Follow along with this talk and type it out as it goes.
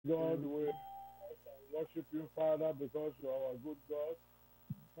God, we worship you, Father, because you are a good God.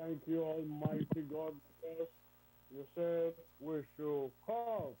 Thank you, Almighty God, because you said we should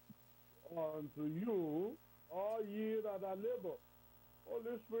come unto you, all ye that are labor.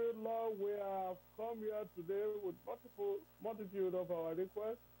 Holy Spirit, Lord, we have come here today with multitude of our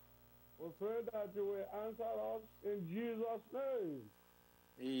requests. We pray that you will answer us in Jesus' name.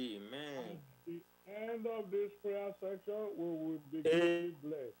 At Amen. the end of this prayer section, we will be greatly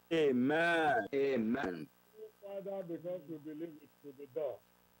blessed. Amen. Amen. Father, because we believe it to be done.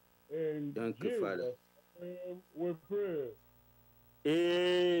 In Thank you, Father. Jesus' name we pray.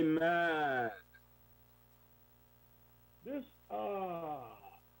 Amen. This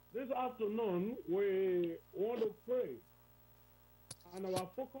this afternoon we want to pray, and our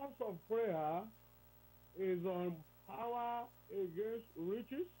focus of prayer is on power against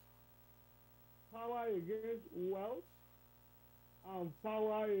riches, power against wealth, and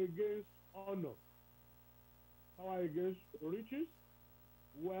power against honor. Power against riches,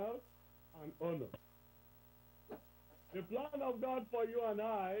 wealth, and honor. The plan of God for you and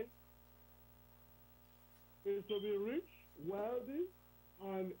I is to be rich, wealthy,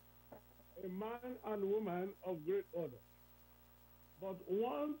 and a man and woman of great honor. But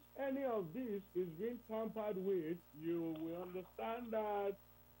once any of this is being tampered with, you will understand that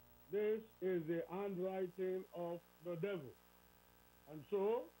this is the handwriting of the devil. And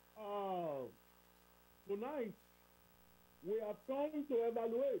so, tonight, we are trying to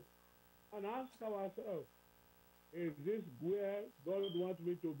evaluate and ask ourselves, is this where God wants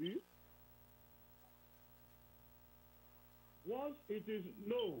me to be? Once it is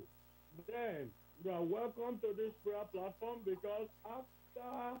no, then you are welcome to this prayer platform, because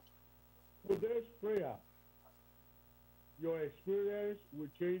after today's prayer, your experience will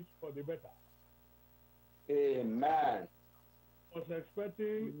change for the better. Amen. I was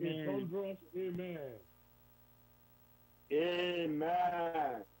expecting a thunderous amen.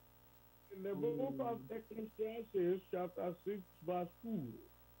 Amen. In the book of Ecclesiastes, chapter 6, verse 2,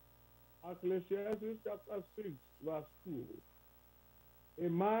 Ecclesiastes chapter 6, verse 2, a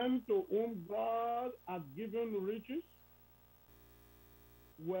man to whom God had given riches,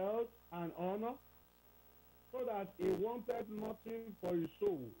 wealth, and honor, so that he wanted nothing for his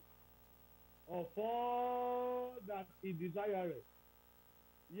soul, of all that he desired.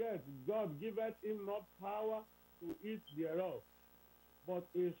 Yet God giveth him not power to eat thereof, but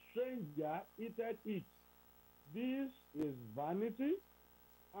a stranger eateth it. This is vanity,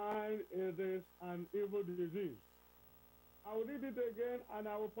 and it is an evil disease. I will read it again, and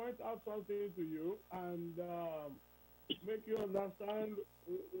I will point out something to you and make you understand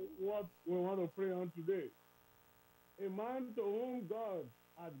what we want to pray on today. A man to whom God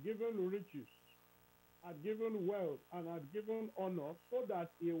had given riches, had given wealth, and had given honor, so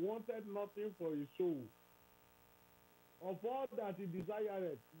that he wanted nothing for his soul, of all that he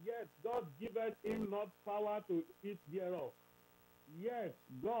desired, yet God giveth him not power to eat thereof. Yes,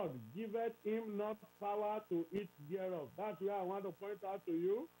 God giveth him not power to eat thereof. That's where I want to point out to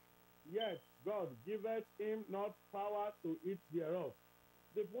you. Yes, God giveth him not power to eat thereof.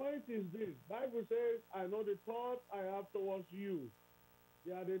 The point is this: Bible says, I know the thought I have towards you.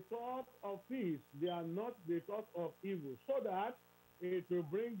 They are the thought of peace. They are not the thought of evil, so that it will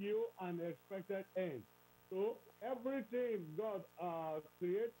bring you an expected end. So everything God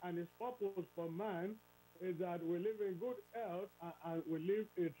creates and his purpose for man is that we live in good health and we live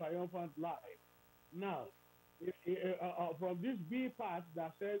a triumphant life. Now, from this B part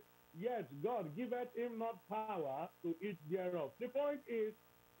that says, yes, God giveth him not power to eat thereof. The point is,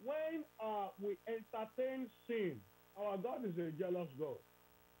 when we entertain sin, our God is a jealous God.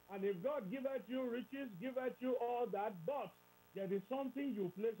 And if God giveth you riches, giveth you all that, but there is something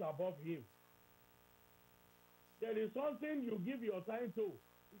you place above him. There is something you give your time to.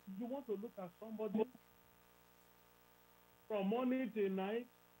 You want to look at somebody from morning till night.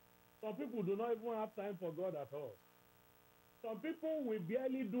 Some people do not even have time for God at all. Some people will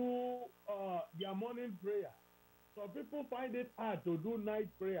barely do their morning prayer. Some people find it hard to do night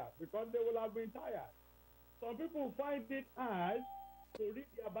prayer because they will have been tired. Some people find it hard to read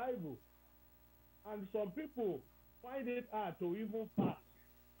their Bible. And some people find it hard to even fast.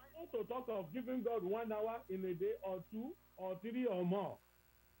 I want to talk of giving God 1 hour in a day or 2 or 3 or more.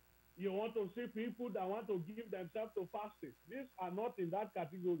 You want to see people that want to give themselves to fasting. These are not in that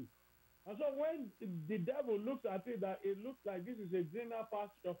category. And so when the devil looks at it, that it looks like this is a greener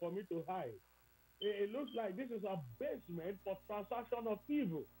pasture for me to hide. It looks like this is a basement for transaction of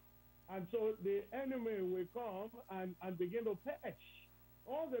evil. And so the enemy will come and begin to patch.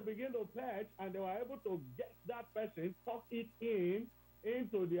 Once they begin to patch and they were able to get that person, tuck it in,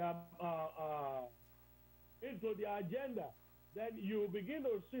 into their into the agenda, then you begin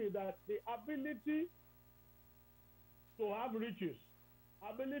to see that the ability to have riches,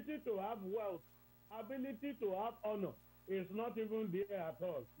 ability to have wealth, ability to have honor is not even there at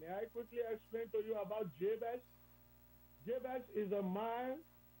all. May I quickly explain to you about Jabez? Jabez is a man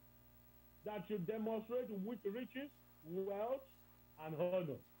that should demonstrate with riches, wealth, and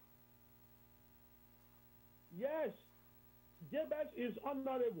honor. Yes, Jabez is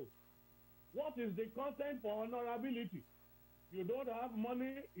honorable. What is the content for honorability? You don't have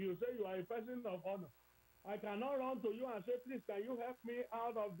money, you say you are a person of honor. I cannot run to you and say, please, can you help me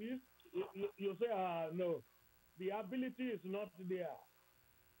out of this? You say, no. The ability is not there.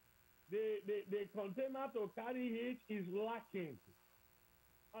 The container to carry it is lacking.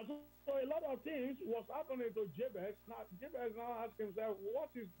 And so a lot of things was happening to Jabez. Now, Jabez now asks himself, what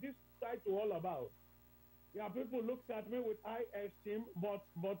is this title all about? Yeah, people look at me with high esteem, but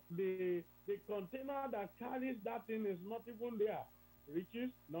the container that carries that thing is not even there. Riches,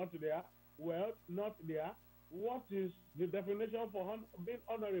 not there. Wealth, not there. What is the definition for being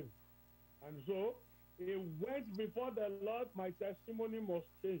honorable? And so he went before the Lord, my testimony must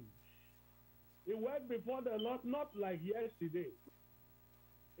change. He went before the Lord not like yesterday.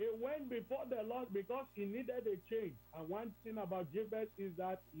 He went before the Lord because he needed a change. And one thing about Jabez is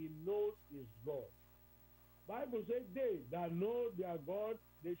that he knows his God. Bible says, they that know their God,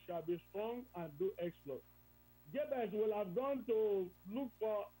 they shall be strong and do exploits. Jabez will have gone to look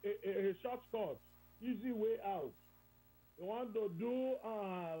for a shortcut, easy way out. They want to do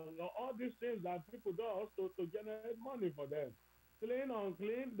all these things that people do to generate money for them. Clean,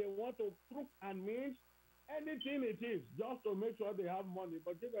 unclean, they want to crook and mix anything it is just to make sure they have money.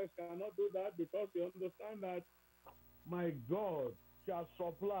 But Jabez cannot do that because he understands that my God shall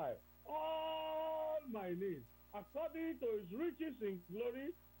supply all my needs according to his riches in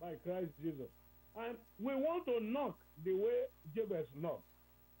glory by Christ Jesus. And we want to knock the way Jabez knocked.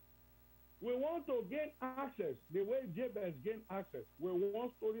 We want to gain access the way Jabez gained access. We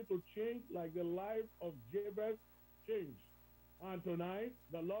want story to change like the life of Jabez changed. And tonight,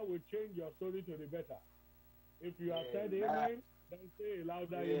 the Lord will change your story to the better. If you have said amen, then say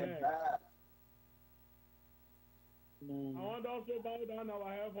louder amen. I want us to bow down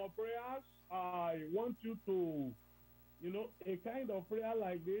our head for prayers. I want you to, a kind of prayer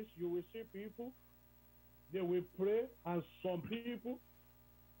like this, you will see people, they will pray, and some people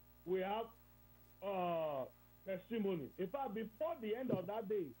will have testimony. In fact, before the end of that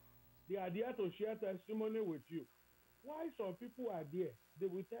day, they are there to share testimony with you. Why some people are there? They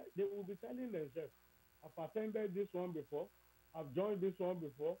will be telling themselves, I've attended this one before, I've joined this one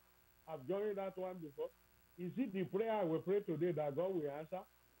before, I've joined that one before. Is it the prayer I will pray today that God will answer?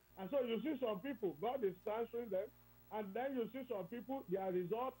 And so you see some people, God is answering them, and then you see some people, their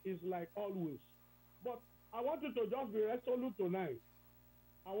result is like always. But I want you to just be resolute tonight.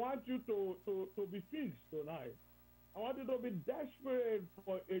 I want you to be fixed tonight. I want you to be desperate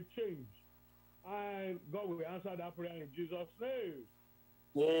for a change. And God will answer that prayer in Jesus' name.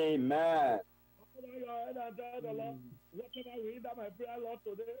 Amen. Open your head and tell the Lord, whatever will hinder my prayer, Lord,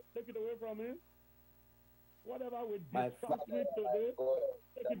 today, take it away from me. Whatever will distract me today,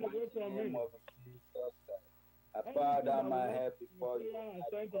 take it away from me. I bow down my head before you.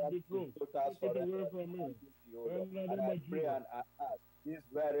 Take it away from me. And I pray and I ask this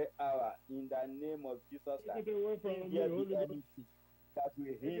very hour in the name of Jesus Take it away from me, there Holy be Ghost. anything that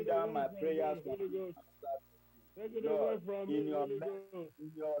will hinder my prayers from being answered. Take it away Lord, from in me, your Holy mercy, Ghost.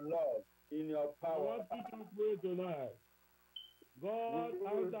 in your love, in your I power, want you to pray tonight. God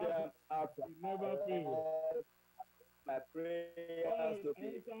rule them answers, out. He never fails. My prayers God to be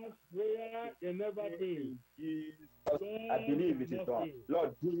answers prayer, He never fails. in Jesus. God I believe it is cannot done. fail.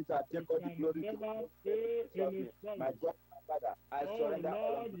 Lord, do it and He take all the can glory to never you. fail in His My promise. God, my Father, I Oh surrender all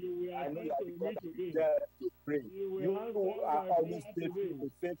of Lord, me. you will I know attend you are to the me God that is today. there to pray. You will You answer are my always prayer faithful, today.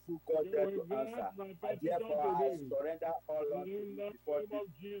 a faithful God You there will to answer. grant my And petition therefore, I today. surrender all of In me the before name thee. of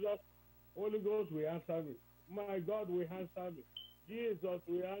Jesus, Holy Ghost will answer me. My God will answer me. Jesus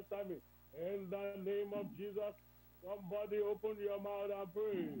will answer me. In the name of Jesus, somebody open your mouth and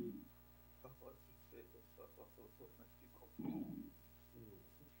pray.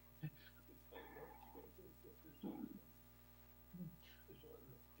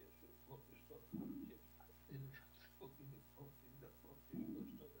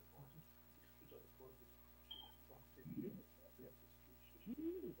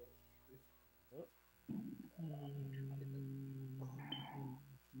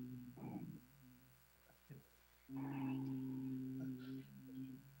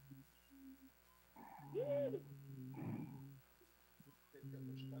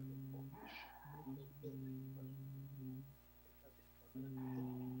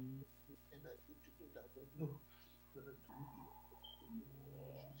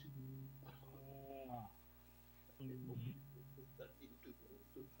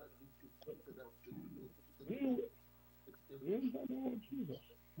 In the name of Jesus.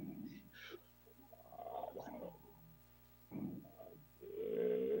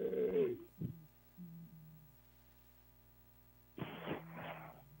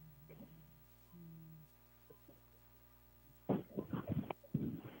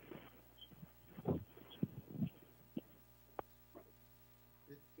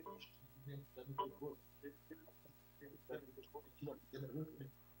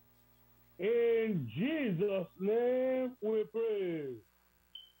 In Jesus' name we pray.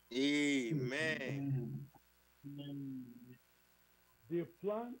 Amen. The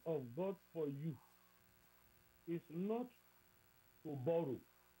plan of God for you is not to borrow.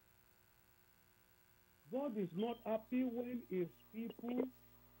 God is not happy when his people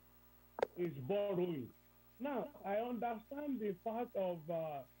is borrowing. Now, I understand the fact of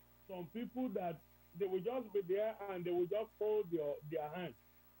some people that they will just be there and they will just hold their hand.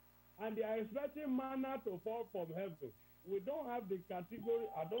 And they are expecting manna to fall from heaven. We don't have the category,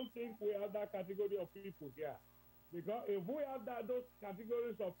 I don't think we have that category of people here. Because if we have those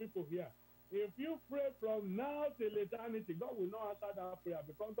categories of people here, if you pray from now till eternity, God will not answer that prayer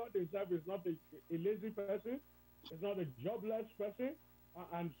because God himself is not a lazy person, is not a jobless person,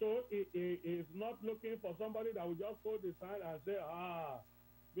 and so he is not looking for somebody that will just hold his hand and say,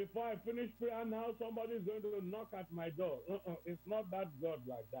 before I finish prayer now, somebody is going to knock at my door. It's not that God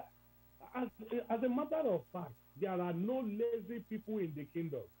like that. As a matter of fact, there are no lazy people in the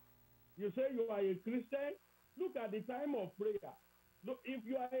kingdom. You say you are a Christian, look at the time of prayer. Look, if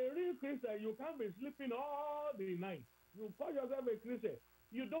you are a real Christian, you can't be sleeping all the night. You call yourself a Christian.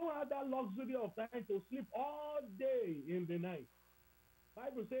 You don't have that luxury of time to sleep all day in the night.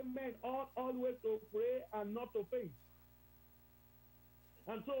 Bible says men ought always to pray and not to faint.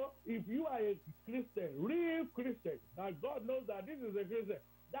 And so, if you are a Christian, real Christian, that God knows that this is a Christian,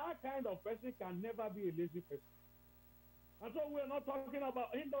 that kind of person can never be a lazy person. And so we're not talking about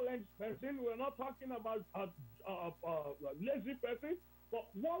indolent person, we're not talking about a lazy person, but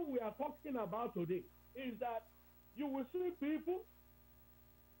what we are talking about today is that you will see people,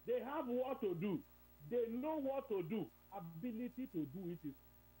 they have what to do, they know what to do, ability to do it is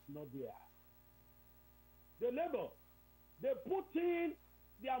not there. They labor, they put in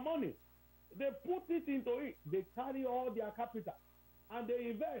their money, they put it into it, they carry all their capital, and they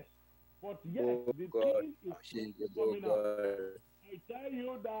invest. But yes, the thing is coming out. I tell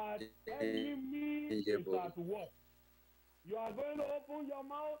you that enemy is at work. You are going to open your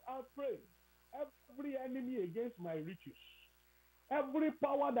mouth and pray. Every enemy against my riches, every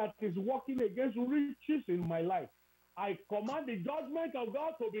power that is working against riches in my life, I command the judgment of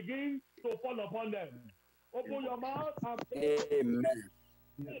God to begin to fall upon them. Open your mouth and pray. Amen.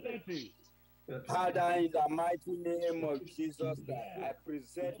 Father, in the mighty name of Jesus, I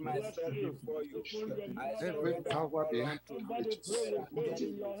present myself before you. Every power behind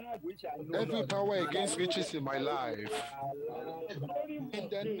every power against riches in my life. In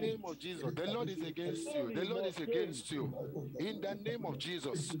the name of Jesus, the Lord is against you. The Lord is against you. In the name of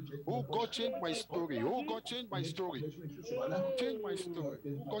Jesus, oh God, change my story. Oh God, change my story. Change my story.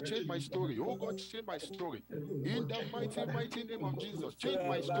 Oh God, change my story. Oh God, change my story. In the mighty name of Jesus, change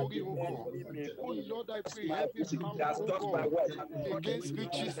my story, oh God. Oh Lord, I pray every power, oh God, against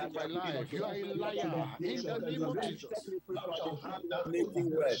riches in my life. You are a liar. In the name of Jesus.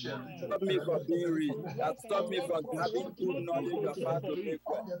 Making well. Stop me from being rich. Stop me from having good knowledge of how to make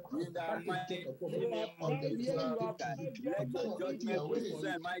well. In the mighty name of Jesus, let your judgment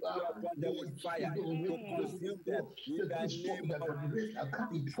descend mightily upon them with fire to consume them. In the name of them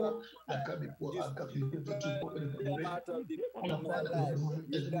out of my life.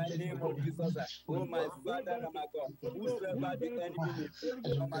 In the name of Jesus. Oh my Father and my God, whosoever the enemy may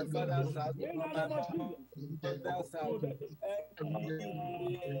be from my father's house, from my mother's house, the community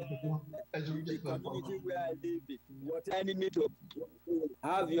where I live in, what enemy to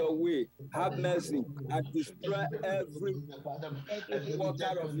have your way, have mercy, and destroy every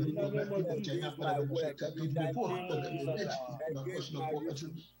worker of iniquity against my work, in the name of Jesus, against my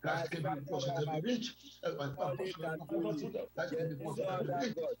riches, my Father and my God, can do it. There is no other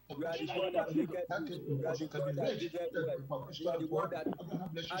God. You are the God that maketh rich. You are the God that giveth wealth. You are the one that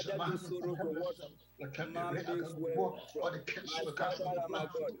added no sorrow to what man makes wealth from. My Father and my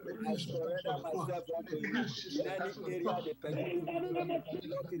God, I surrender myself unto you. In any area the permit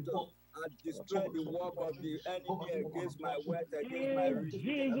block it up and destroy the work of the enemy against my wealth, against my riches.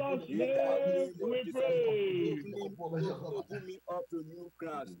 Jesus' In the name name of we Jesus, pray. open me up to new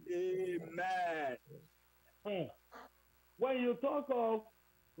grounds. Amen. Eh, when you talk of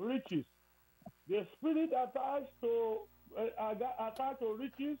riches, the spirit attached to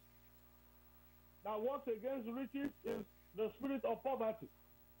riches that works against riches is the spirit of poverty.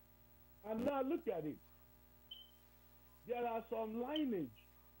 And now look at it. There are some lineage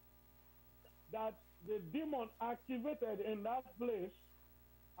that the demon activated in that place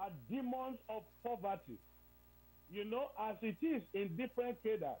are demons of poverty. You know, as it is in different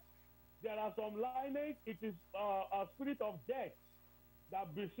cadres, there are some lineage, it is a spirit of death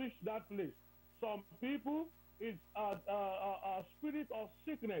that besiege that place. Some people, it's a spirit of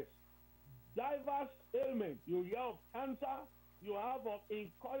sickness, diverse ailments. You have cancer, you have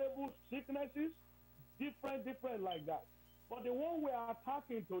incurable sicknesses, different like that. But the one we are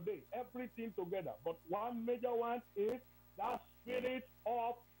attacking today, everything together, but one major one is that spirit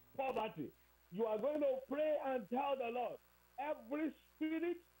of poverty. You are going to pray and tell the Lord, every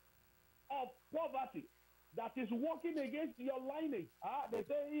spirit of poverty that is working against your lineage. They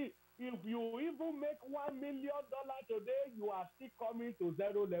say if you even make $1 million today, you are still coming to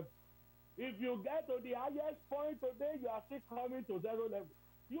zero level. If you get to the highest point today, you are still coming to zero level.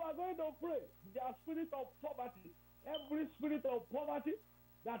 You are going to pray. The spirit of poverty, every spirit of poverty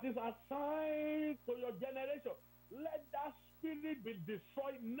that is assigned to your generation, let that spirit be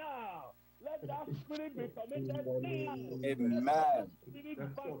destroyed now. Let that spirit be committed now. Amen.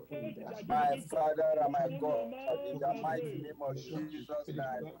 My Father and my God, in the mighty name of Jesus, that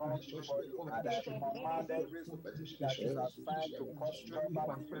I come before you and I command every spirit that is assigned to cause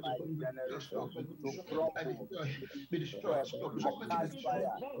poverty in my generation to crumble, be destroyed, catch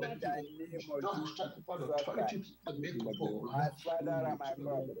fire in the name of Jesus Christ. My Father and my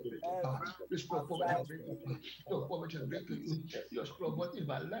God, every your poverty in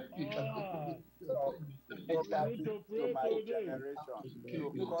my life, poverty to my generation,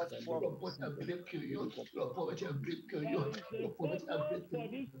 to cause poverty and break you, your poverty and break you, your poverty and break you,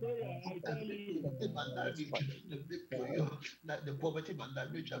 in my marriage, the break you, like the poverty in my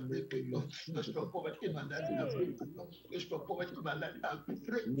marriage and break you, the poverty in my life and break you, the poverty in my life and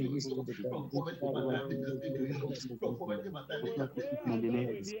break you, from poverty in my life and break you, from poverty in my life and break you,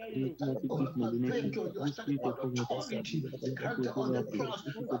 break you, you are standing on authority, granted on the cross,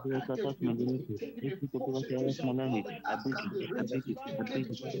 you are granted to be taking the force against your poverty. I can't be rich, I can't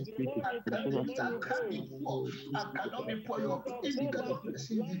be sweet, I cannot be poor, you are illegal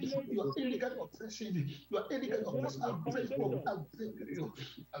oppressing me, you are illegal oppressing me, you are illegal oppressing, I break you, I break you,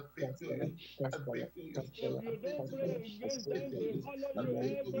 I break you, I break you. If you don't pray against them, they follow you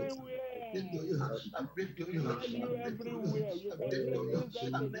everywhere. I break you, Follow you everywhere. You can pray against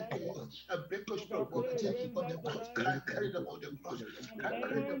them tonight. I break your You can pray against them tonight. carry them on the cross,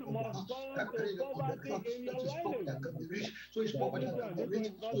 carry them Man must come to on the poverty cross, in your that is poverty life. that can be rich, so it's poverty that can be This one rich,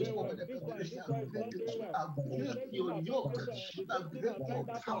 is not so it's doing well. poverty that This can be one rich. is I break not you, doing well. I The break person your yoke, affected that. The I person break your affected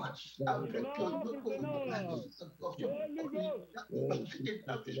that power, person. I break your Enough yoke is of your life, enough. of your Holy body. Ghost.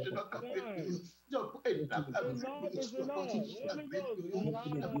 Enough is enough, I break you. Enough, I break Enough you. is enough. I Holy break Ghost.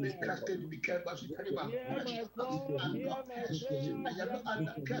 you. I break casted, be careful, carry my Hear flesh. my cry. I'm Hear not my cursed. prayer. I am Hear not my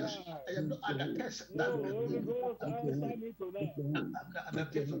under curse. cry. I am not under curse. Oh, Holy Ghost, answer me tonight. And I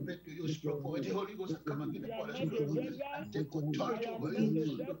take to break to you, strong for the Holy Ghost, I come again I am upon not a beggar. I take authority I am over not a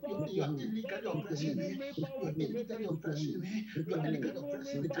you. debtor. You are God illegally has oppressing given me. me You power are to make illegally rich. oppressing me. He You are has illegally given me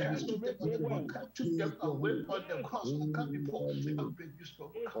oppressing me. power I to took them make on me the cross. well. I took them away on the Yes. cross. I can't be poor. I bring you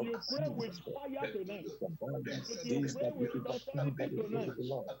strong. If you pray with fire tonight, if you pray with authority tonight,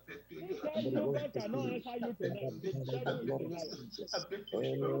 who said you God cannot answer you tonight? The devil is a liar.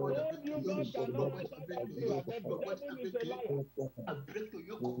 Who told you God cannot answer that prayer? The devil is a liar. I break the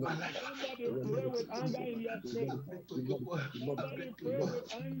yoke of my life. Somebody pray with anger in your spirit. Somebody pray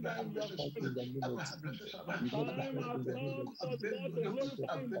with anger in your spirit. Time has come for God to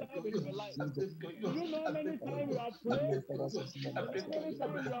glorify himself in your life. Do you know how many times you have prayed? You know how many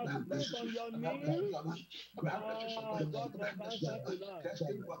times you have spent on your knees? God must answer tonight.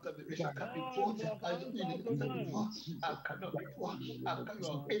 God must answer tonight. I cannot be poor. I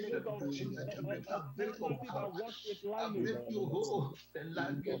cannot The spirit be of oppression. I break your poverty that power. works with I lineage. break your whole. The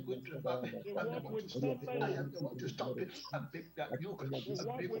land is going to stop it. They I'm the work one with to stop it. I family. am the one to stop it. I break that yoke. They I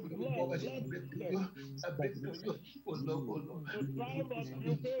work break with your blood poverty. I break system you. I break you. Oh Lord, oh Lord. to drive up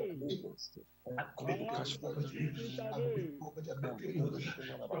your faith. I break cash poverty. I break Intervene. poverty. I break you.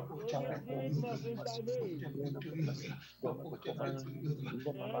 From poverty, I Holy break Spirit you. must intervene. From poverty, I break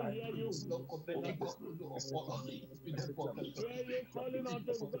you. I hear you. Lord, commit the God, Lord, for in the problem. Hear you calling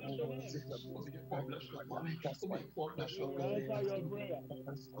unto God tonight. He will answer your prayer.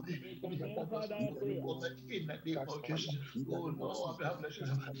 He can answer that prayer. In the name of Jesus. Oh Lord, have mercy.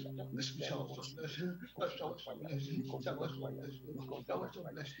 Showers of blessing. Showers of blessing. Showers of blessing. Showers of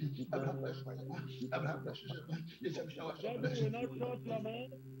blessing. Have mercy. Have mercy. It's a showers of Devil will blessing. not shut your mouth.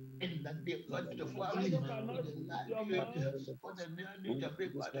 In the name of the The family, devil for cannot the shut life, your mouth. for the need to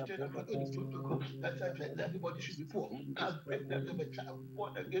break partition, I'm not going to go. That's why everybody should be poor. I break them to my child,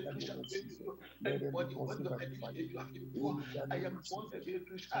 born again, Christian, break you. Anybody, what the medicine you have been poor, I am born again,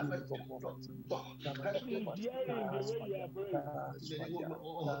 Christian, I'm a child of God. God is hearing the way you are praying. He sees your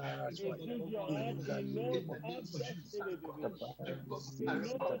heart. He knows how desperate it is. He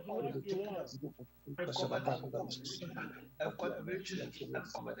knows what you want. I cover the population, I cover the riches, I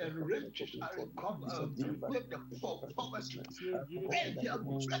cover the riches, I recover, break the poverty, You, break Jesus. your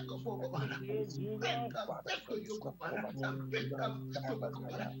break of over, You, break Jesus. the yoke of man, and break up to the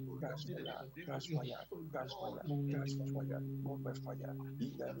command.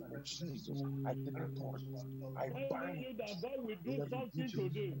 Telling you that God will do something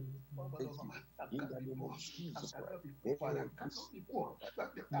today. Does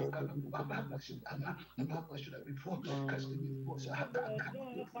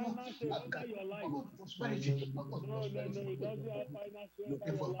not have finances over your life. No, it doesn't have finances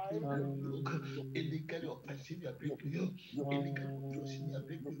over your life. Illegally oppressive, I bring to you. Illegally oppressive, I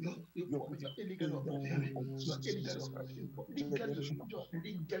bring to you. You promise illegally oppressive. You are illegally oppressive. Legally, you should just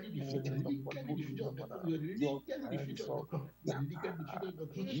legally defeated. Legally, you should just you're legally defeated. You're legally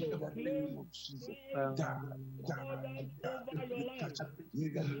defeated. Begin to claim abundance over your life. He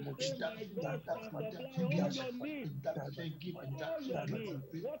said, my God shall supply all your needs. All your needs.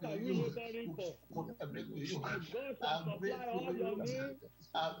 What are you laboring for? My God shall supply all your needs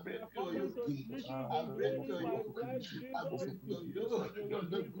according to his riches in glory by Christ Jesus. You will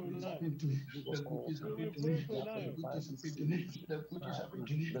pray tonight. You will pray tonight.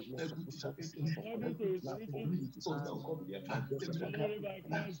 According to his riches in glory by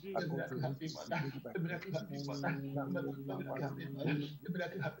Christ Jesus. So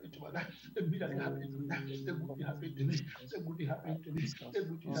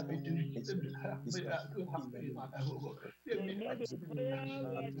make a prayer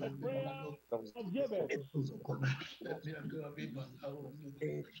like the prayer of Jabez.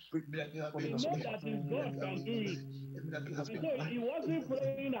 He knows that his God can do it. And so he wasn't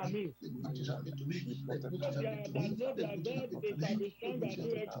praying at me. Those that know their God, they shall be strong and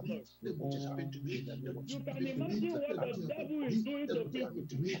do exploits. You can imagine what the devil is doing to people.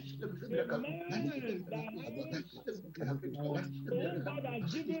 A man that has, to whom God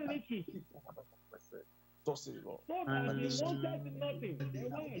has given riches, so that he wanted nothing. Then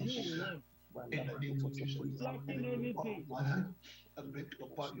why are you in want? Lacking anything. Break your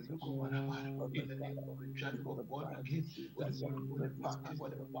part, you look over in the name of the church of born again, whatever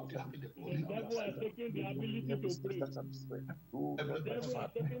party happened, The devil has taken the ability to pray. The devil has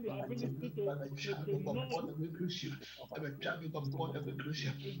taken the ability to know. His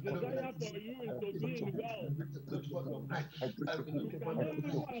desire for you is to be in wealth. You can no longer afford to buy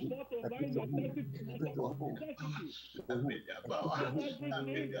necessity. Everything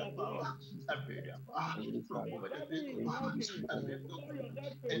supply. The devil is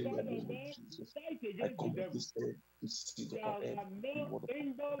working. Tell yourself a child of God, fight against the devil. There are no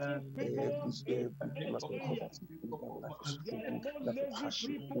indolent people in Kenya. There are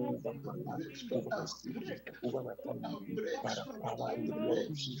no lazy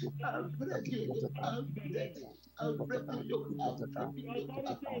people in Kenya. The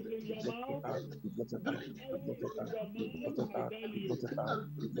authority is in your mouth. Power is in your mouth, I tell you.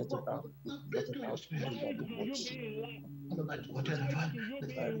 Why should you be in lack? Why should you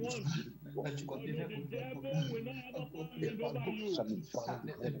be in want? The devil will not have a power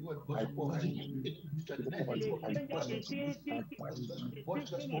hand over you. He will bring out the filthy feasting of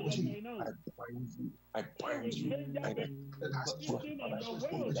your finance. He will bring out the feasting of your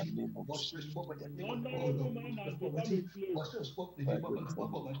wealth. The honorable man has become a slave.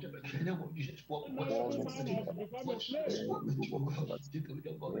 Honorable man has become a slave. Just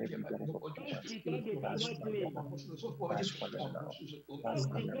because they cannot pray. Just because they don't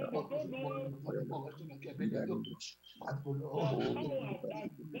know the power that God has.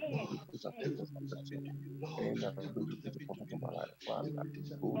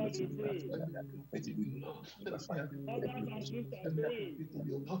 God is free. Brothers and sisters, pray.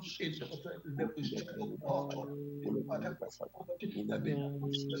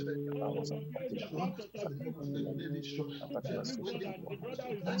 All over the place of God to support you. This brother, the brother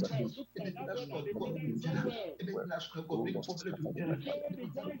is unwell. Look for that brother, the brother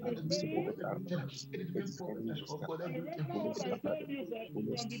is unwell. You say the church is saying, I remember what I told you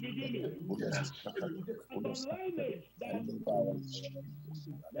from the beginning. some lineage that what is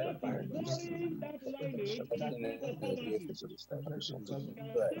worrying that lineage is spirit of poverty.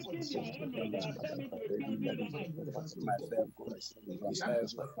 They are taking their honor, they are turning it to a filthy rag.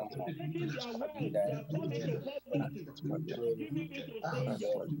 Taking their wealth, they are turning to poverty, giving it to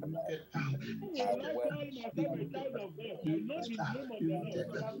strangers. Who will I call myself a child of God? I know the name of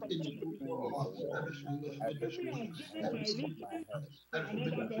the Lord. Giving and giving my riches to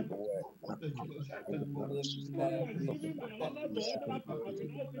another person. Who has given my honor to other people, I will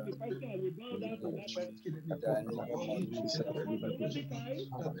now see the person, I will bow down to that person. Mordecai,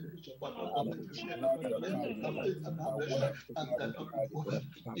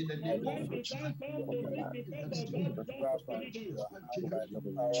 but when the time comes to reap the best of God, God forbid them.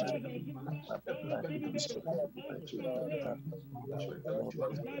 Brothers and sisters, God didn't make a man to pray. That you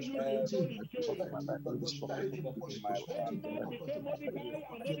to go in shame. Haman became Mordecai,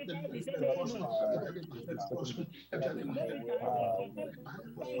 and Mordecai became Haman. Mordecai was supposed to enter him,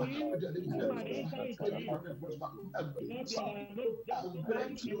 Haman enter into him. Because there are no gentlemen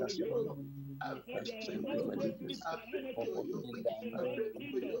in the world. Because there are no great parameters in God's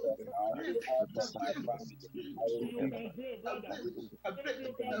kingdom. If you can pray, brother. If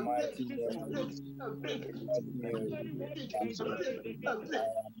you can pray, sister. Everybody can pray again.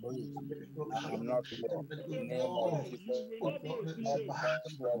 I'm not poor. In the name of You will not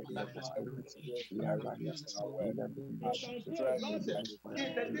be a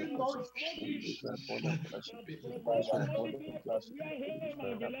slave. You can pray, God. Mordecai was where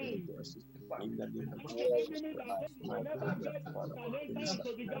Haman belongs. The enemy that said you will never get can enter into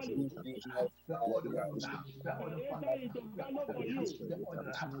the gallows. Can enter into gallows for you.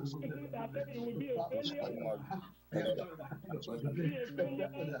 Anything that said you will be a failure. Be a failure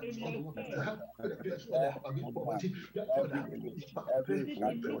in your study. You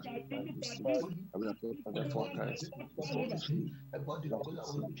can look at this.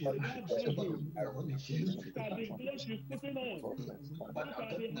 Look at the clothes she's putting on. Look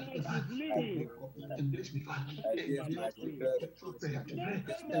at the house she's living. Against my children.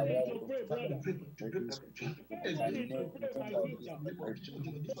 Somebody to pray, brother. Somebody to pray, my sister.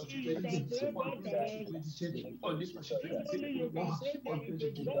 Only you can pray, God can answer. If only you can pray, there is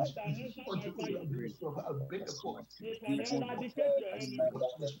a God that answers by fire. It can eradicate your enemy.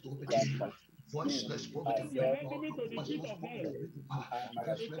 Bring your enemy to the pit of hell.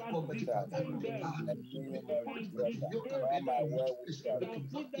 It can disdain them. It can disgrace them. It can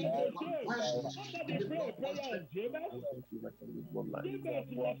put them to shame. Somebody pray a prayer of Jabez. Jabez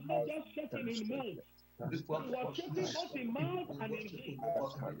was not just shaking in mouth. He was shaking both in mouth and in hand.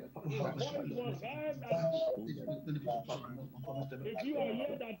 His voice was heard. If you are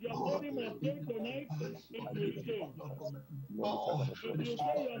here that your story must change tonight, it will change. If you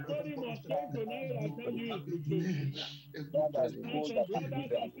say your story must change tonight, I tell you it will change. Brothers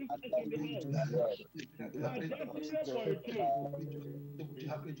and sisters in the house, you are desperate for a change.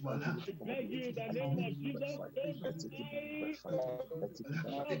 I beg you in the name of Jesus, don't die poverty.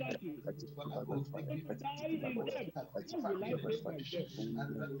 Don't die in debt. How will I pay my debt?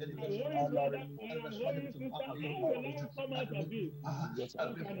 I'm worried, brother. I am worried, sister. How will I come out of this?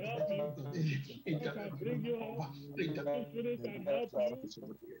 Who can help you? Who can bring you out? Who spirit can help you?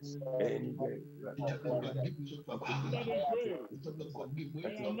 Somebody pray.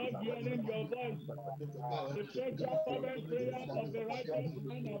 I am not hearing your voice. The effectual fervent prayer of the righteous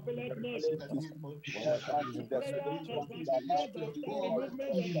man availeth much. Prayer of forgiveness of the movement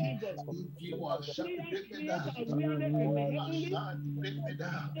of Jesus. Create awareness in the heavenly.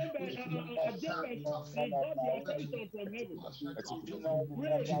 Jabez, they got their attention from heaven.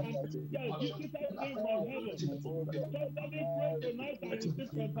 Pray and tell Jesus came from heaven. Somebody pray tonight and receive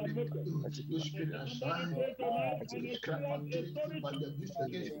confirmation. Somebody pray tonight and experience a story change.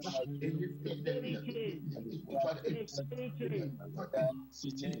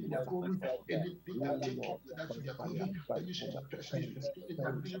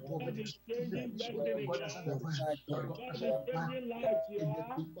 God is changing destiny. God is changing lives. You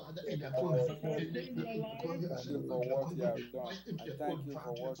are. Change your life. Thank you for what you have done. I thank you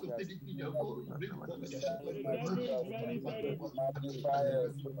for what you have done. The devil is very terrible. Magnify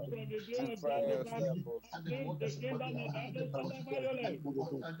yourself. From the day of Magnify Genesis, yourself. the kingdom of heaven suffer violence.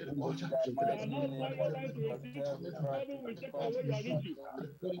 In the You are mighty not name of violent with it. Jesus, every The right devil will take comes away your riches. against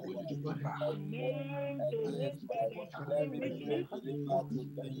Man to whom God has let given me be a richly, believer to be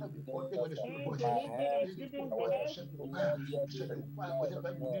in the name of man to my whom God head. has given wealth, Let there be a word.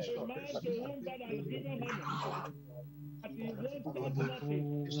 a man to whom God has given honor. But he won't touch nothing.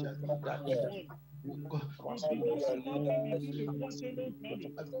 That is one. You desire nothing is in something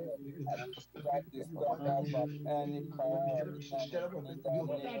uncommon. Strike the stronger from any power of the enemy in the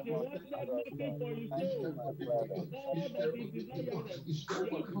So that name he of wanted Jesus nothing for his Christ. Thank you, soul. my Father. All that he desired,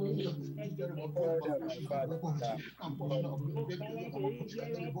 yes, he expected the Oh, purpose my Father. no power to eat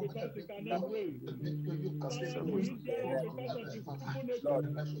thereof because he cannot pray. Power to eat thereof because of his sinful nature. Lord,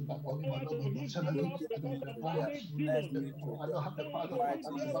 Power to eat thereof because of demonic connect demons. me to them. Power to eat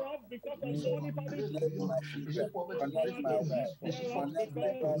Mighty God. thereof because of Me, monitoring connect my spirits. children, connect Power my to eat wife, thereof connect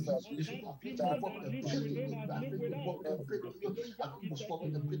because members of of this that demon that live platform. within and live without. The danger eaten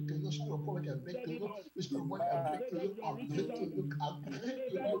him. Set it out. So that your riches out.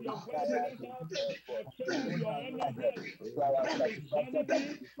 So that your wealthiness out. So that your honor out. This is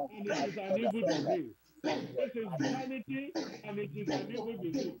vanity and it is an evil disease. This is vanity and it is an evil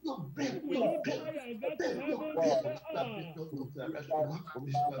disease. Will you die and get to heaven to say,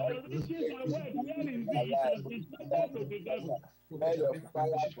 your riches and wealth, where is it? It has been traded to the devil. May your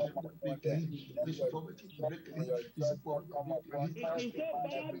fire come upon them. Let your strength and your judgment come upon It is every so man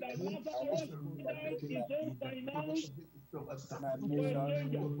bad that Lazarus tendered his own finance my to a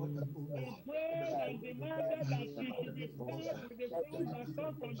nation. stranger and prayed and demanded that he should be fed with the crumbs that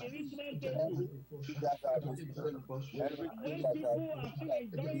come from the rich man's table. That are destroying everything When that people are still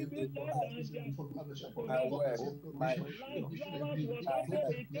enjoying this life and they are to my heaven, work, my Lazarus was my taken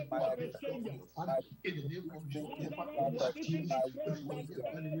the table my of a stranger. my thinking, Lazarus my was eating the my crumbs that wisdom,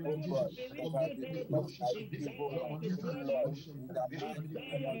 fell oh down God, from the rich over man's the table. because I He give died as a pauper. Lord in the He mighty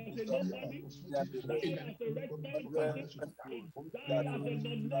died name of as a Jesus. nobody. There He be died as a wretched person. He died that as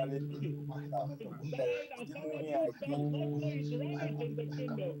a non-entity. He died as somebody who does not know his right in the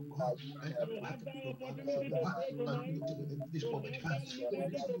kingdom. You have that opportunity to pray tonight. You have that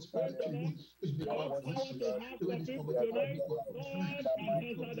liberty to pray tonight. You have power to ask for people tonight. God can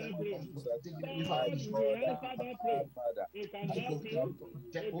answer that prayer. God will answer that prayer. He can help you.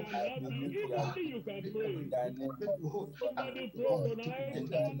 He can help you. If only you can pray. Somebody pray tonight.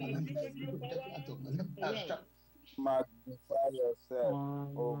 God has given you power for wealth. Magnify yourself,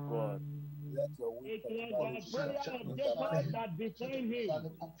 oh God. Let your It wisdom was come the prayer of Jacob that defined him.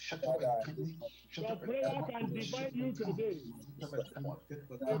 Your prayer can define you today. If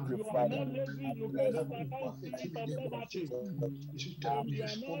Thank you, you are Father. not lazy, you can Bless overcome spirit of poverty. If you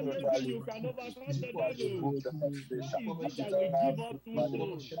are not lazy, totally you can overcome the for the devil. good of Why Satan. is it that we give up too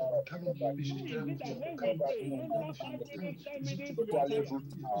soon? Why is it that when we pray, under 5 minutes, 10 minutes, we are Totally tired?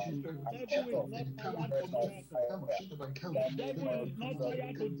 root out The devil is not tired of miracles. The devil is not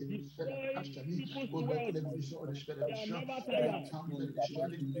tired to destroy people's wealth. They are never tired.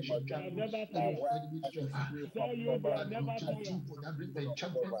 They are never tired. I tell you, they are never tired.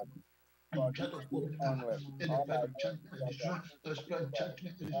 Continue onward. All I know is that I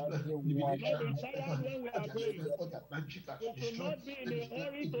We should not be everyone tired when we are praying. We should not be in a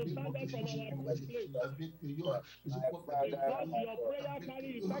hurry to stand up from our place. my Father Because and my your God. prayer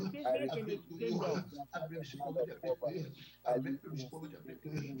carry I effectiveness in refuse his to kingdom. I refuse to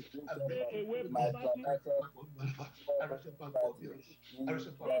Pray away my poverty. tormentor in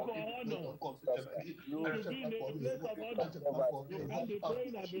Pray for honor. You you should be in a place of honor. You can't be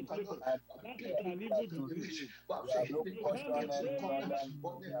praying and be sleeping. That is an evil disease. You can't be praying and be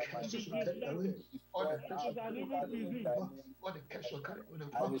distracted. That is an evil disease.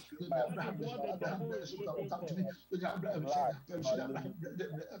 I receive my That is what the devil is looking for. life, unlimited.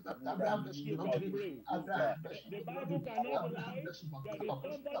 You can pray. The Bible cannot lie. There is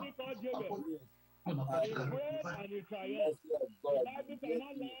somebody called Jabez. He prayed and he triumphed. The Bible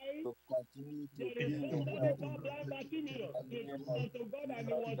cannot lie. To continue to There is somebody called blind Bartimaeus. He came unto God and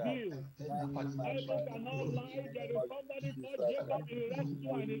he was healed. Bible cannot lie. There is somebody called Jacob. He rescued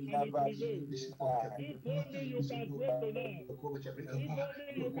and he prevailed. If only you can pray tonight. If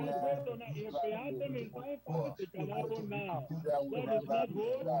only you can pray tonight. If it happened in time past, it can happen now. God is not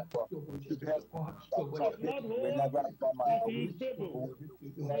old. He's not old that he is stable.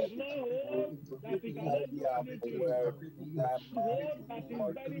 He's not old that he cannot do anything. He's old that is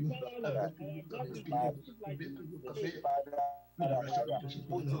very powerless. Our God is like spirit.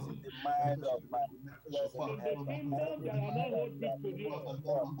 Put it in the mind of my In the kingdom, there are no old people there.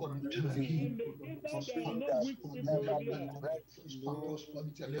 In the kingdom, there are no weak people there. You wrestle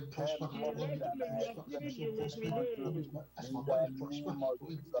in your spirit, you will prevail.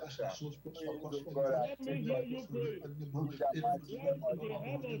 Let me hear you pray. Let the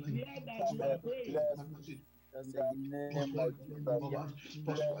heavens hear that you are praying. In the name of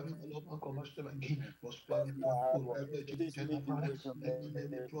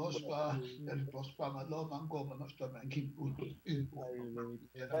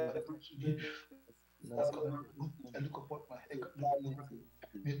I look upon my head.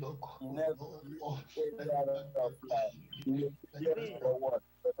 May Lord God, In Lord, every area of life, you hear your word.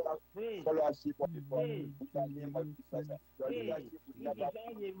 Fellowship of the body. In the name of Jesus. Your leadership will never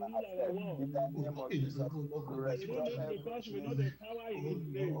be affected. In the name of Jesus. Restore Because we know everything. the power in His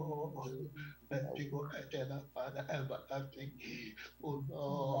name. Father, everlasting. Oh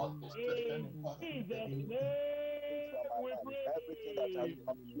Lord, In Jesus' name we Everything that has pray. been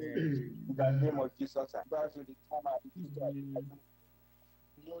obtained. In the name of Jesus. Back to the time I destroy.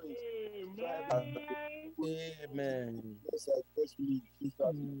 Amen.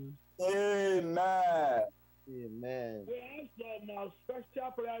 Amen. Amen. We have some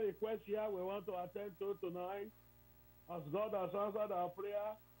special prayer requests here we want to attend to tonight. As God has answered our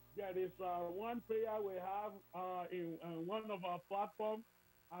prayer, there is one prayer we have in one of our platforms,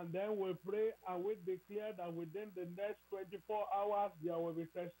 and then we pray and we declare that within the next 24 hours there will be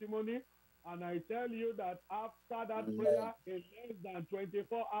testimony. And I tell you that after that prayer, in less than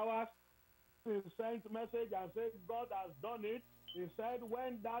 24 hours, he sent message and said, God has done it. He said,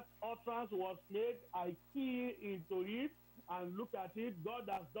 when that utterance was made, I key into it and look at it. God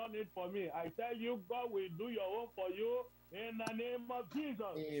has done it for me. I tell you, God will do your own for you in the name of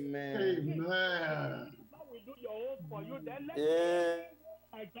Jesus. Amen. Amen. God will do your own for you. Then let me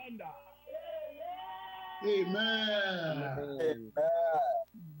my thunder. Amen.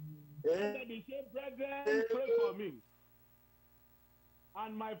 Somebody say, brethren, pray for me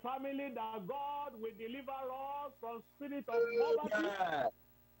and my family, that God will deliver us from spirit of poverty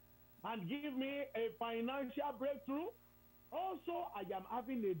and give me a financial breakthrough. Also, I am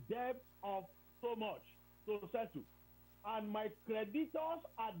having a debt of so much to settle, and my creditors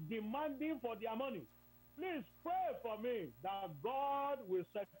are demanding for their money. Please pray for me that God will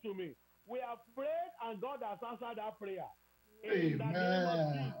settle me. We have prayed and God has answered our prayer. In the name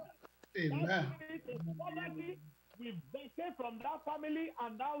of Jesus. Amen. That spirit of poverty, we vacate from that family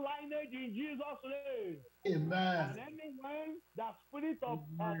and that lineage in Jesus' name. Amen. And anyone that spirit of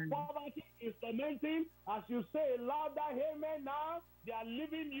poverty is tormenting, as you say louder, amen now, they are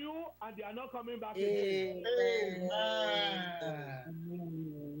leaving you and they are not coming back again.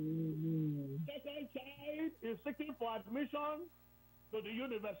 Second child is seeking for admission to the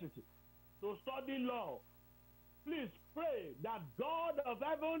university to study law. Please pray that God of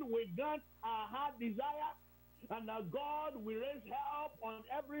heaven will grant our heart desire and that God will raise help on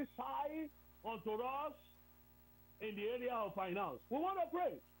every side unto us in the area of finance. We want to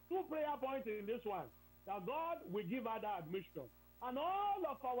pray. 2 prayer points in this one. That God will give us that admission. And all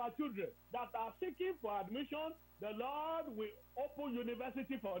of our children that are seeking for admission, the Lord will open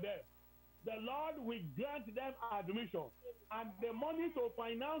university for them. The Lord will grant them admission. And the money to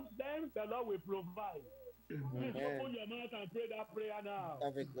finance them, the Lord will provide. Please open your mouth and pray that prayer now.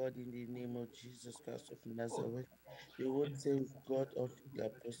 Father God, in the name of Jesus Christ of Nazareth, you would say with God of the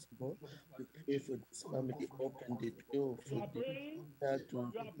possible. We pray for this family, open the door for the child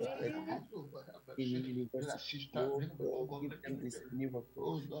to in the university. Oh God, give them this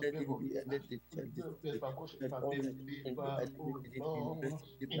miracle. Let it be, let the child that all the children be admitted in the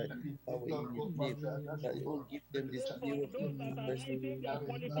university by the power in your name. That oh, give them this miracle. First, open the door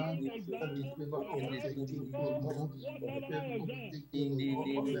for university for them. In the name of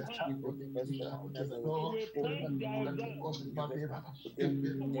Jesus Christ of Nazareth, open the door for university for them.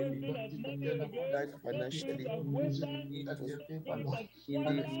 That financially need for school. In the mighty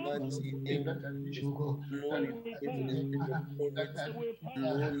name of Jesus, Lord, we pray for the spirit of poverty.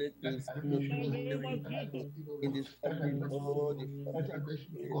 Lord, let the spirit of poverty in this family, all the family, let the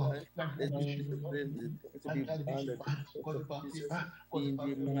spirit of poverty be bound at the church of Jesus. In the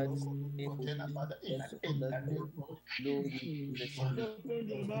mighty name of Jesus Christ of Nazareth, Lord, we bless you. Open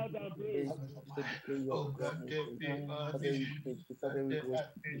your mouth and pray. Declare your goodness. Father, we thank you. Father, we worship you.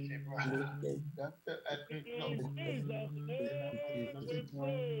 Lord, thank In Jesus' name we you.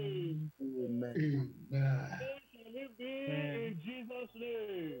 pray. Amen. So shall it be in Jesus'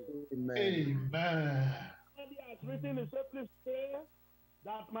 name. Amen. Somebody has written a simple prayer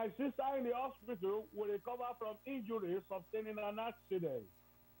that my sister in the hospital will recover from injuries sustained in an accident.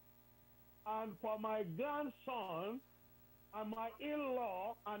 And for my grandson and my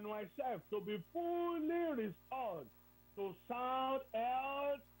in-law and myself to be fully restored to sound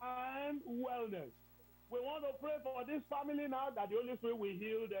health and wellness. We want to pray for this family now that the Holy Spirit will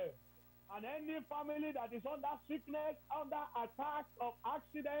heal them. And any family that is under sickness, under attack of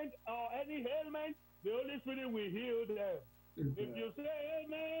accident or any ailment, the Holy Spirit will heal them. If you say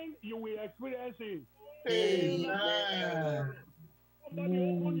amen, you will experience it. Amen. Somebody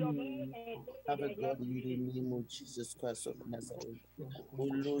open your mouth and Have a pray God in the name of Jesus Christ of Nazareth. Oh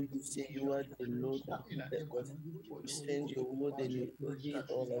Lord, you say you are the Lord that healeth us. You send your word and you heal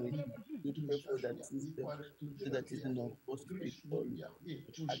all our disease. We pray for that sister that is in the hospital. Lord,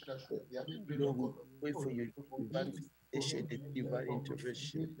 we pray for your divine visitation, the divine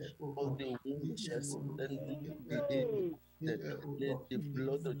intervention. All the wounds shall let the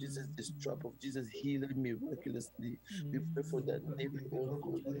blood of Jesus, the strap of Jesus heal miraculously. We pray for that neck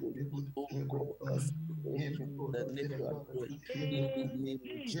also, Lord. Oh God, as that neck you are doing. In the name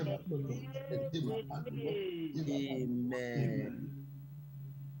of Jesus. Amen.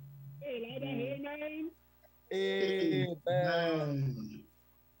 Amen. Amen.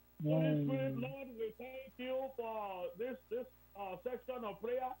 Holy Spirit, Lord, we thank you for this section of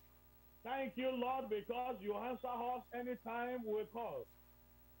prayer. Thank you, Lord, because you answer us anytime we call.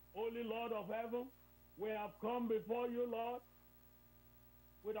 Holy Lord of heaven, we have come before you, Lord,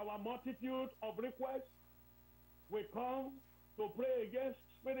 with our multitude of requests. We come to pray against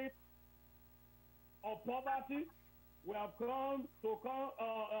spirit of poverty. We have come to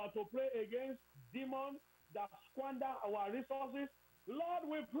pray against demons that squander our resources. Lord,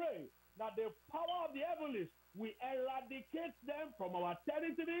 we pray that the power of the heavens will eradicate them from our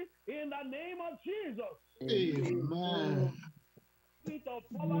territory in the name of Jesus. Amen. Spirit of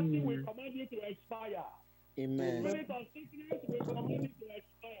poverty, we command you to expire. Amen. Spirit of sickness, we command you to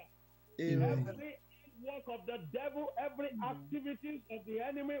expire. Amen. Every work of the devil, every activities of the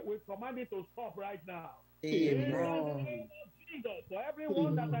enemy, we command it to stop right now. In the name of Jesus, for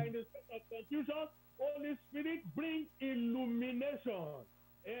everyone that are in the state of confusion, Holy Spirit, bring illumination.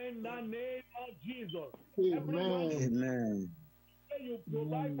 In the name of Jesus. Everyone, Amen. you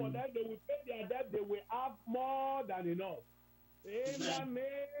provide for them, they will pay their debt, they will have more than enough. In the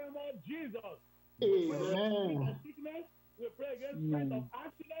name of Jesus. We pray against spirit of sickness, we pray against spirit of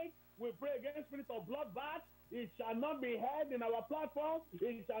accident, we pray against spirit of bloodbath. It shall not be heard in our platform,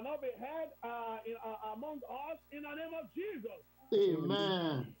 it shall not be heard among us in the name of Jesus.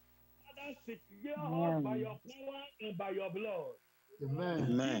 Amen. Father, secure us by your power and by your blood.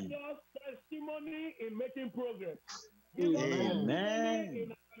 Amen. Give us testimony in making progress. Give us testimony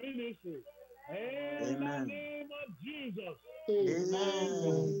in our ministry. In the name of Jesus. Amen.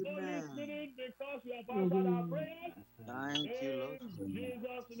 Holy Spirit, because you have answered our prayers. Thank you, Lord. In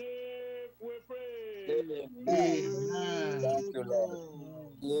Jesus' name we pray. Amen. Thank you, Lord.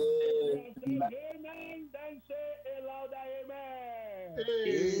 If you have said amen, then say a louder amen.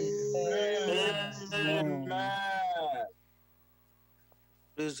 Amen.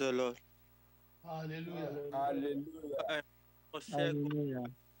 Praise the Lord. Hallelujah. Hallelujah. Hallelujah.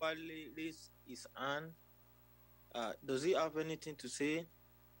 Raise his hand. Does he have anything to say?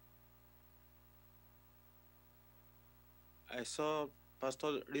 I saw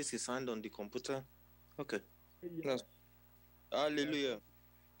Pastor raise his hand on the computer. Okay. Yes. Hallelujah.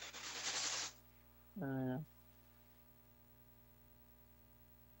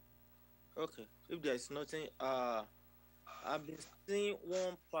 Okay. If there is nothing, I've been seeing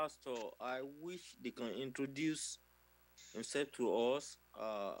one pastor. I wish they can introduce himself to us.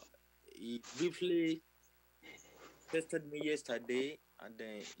 He briefly tested me yesterday, and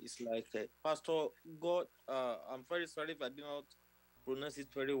then it's like, Pastor God, I'm very sorry if I did not pronounce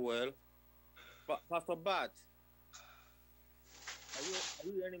it very well. Pastor Bat, are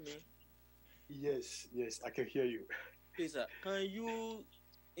you hearing me? Yes, I can hear you. Please, can you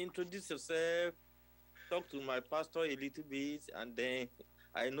introduce yourself, talk to my pastor a little bit, and then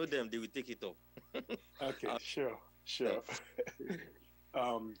I know them, they will take it up. Okay, sure.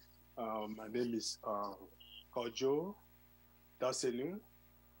 My name is Kojo Dasenu.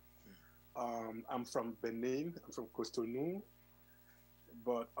 I'm from Benin. I'm from Cotonou,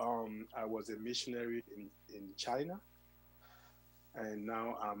 but I was a missionary in China, and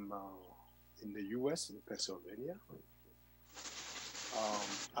now I'm in the U.S. in Pennsylvania.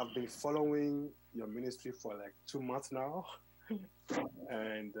 I've been following your ministry for like 2 months now,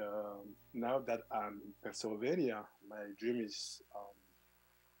 and now that I'm in Pennsylvania, my dream is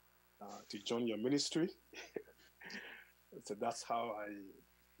to join your ministry. So that's how I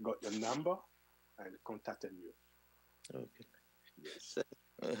got your number and contacted you. Okay. Yes.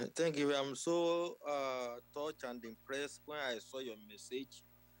 Thank you. I'm so touched and impressed when I saw your message.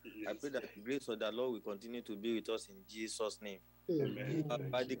 Yes. I pray that the grace of the Lord will continue to be with us in Jesus' name. Amen.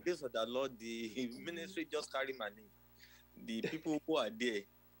 By the grace of the Lord, the ministry just carry my name. The people who are there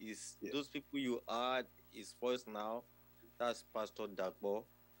is those people you heard his voice now. That's Pastor Dagbo.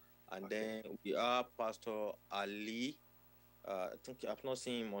 And then we are Pastor Ali. I think I've not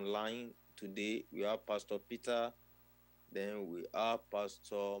seen him online today. We have Pastor Peter Then we have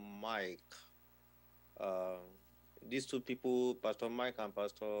Pastor Mike. These two people, Pastor Mike and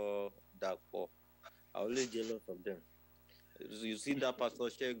Pastor Dakpo, are always jealous of them. You see that Pastor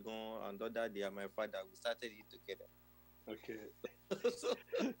Shegon and other they are my father. We started it together. Okay. So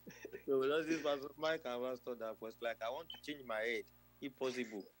we lost this Pastor Mike and Pastor Dakpo. It's like I want to change my head, if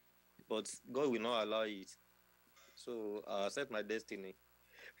possible, but God will not allow it. So I set my destiny.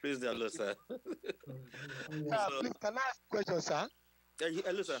 Praise the Lord, sir. Please, can I ask a question, sir?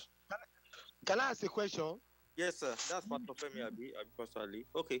 Hello, sir. Can I ask a question? Yes, sir. That's Pastor Femi Abi Pastor Ali.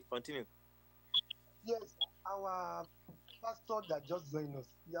 Okay, continue. Yes, our pastor that just joined us.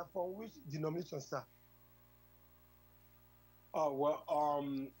 You are from which denomination, sir? Oh well,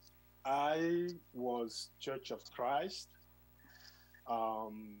 I was Church of Christ,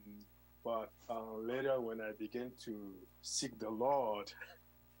 but later when I began to seek the Lord,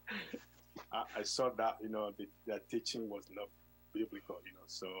 I saw that that teaching was not biblical.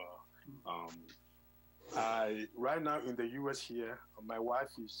 So I right now in the U.S. here, my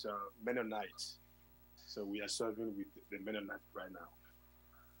wife is Mennonite, so we are serving with the Mennonite right now.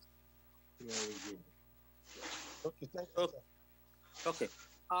 Very good. Okay, thank you, sir. Okay.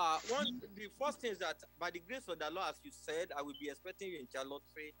 The first thing is that by the grace of the Lord, as you said, I will be expecting you in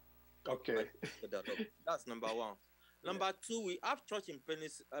Charlottesville. Okay. That's number one. Number two, we have church in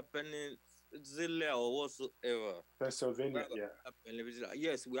Peninsula or whatsoever. Pennsylvania, yeah.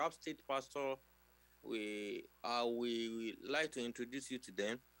 Yes, we have state pastor. We like to introduce you to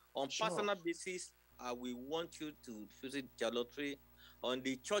them. On personal basis, we want you to visit Charlottesville. On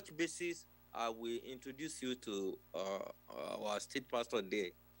the church basis, I will introduce you to our state pastor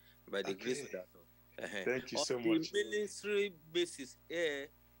there by the grace of that. Thank you so much. On the ministry basis,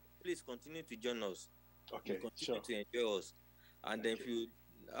 please continue to join us. Okay, continue to enjoy us. And then if you,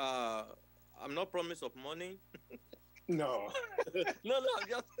 I'm not promise of money. No. no, I'm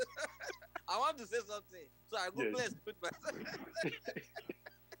just, I want to say something. So I go place put myself.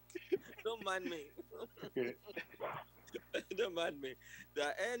 Don't mind me. Okay. Don't mind me.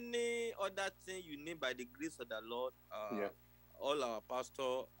 There any other thing you need by the grace of the Lord? All our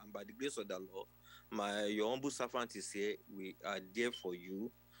pastor and by the grace of the Lord, your humble servant is here. We are there for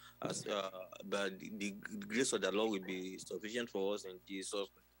you. As but the grace of the Lord will be sufficient for us in Jesus.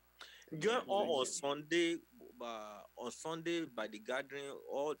 Join all on Sunday. On Sunday by the gathering,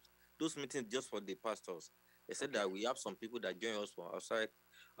 all those meetings just for the pastors. They said that we have some people that join us from outside.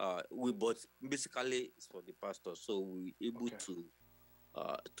 But basically it's for the pastors, so we're able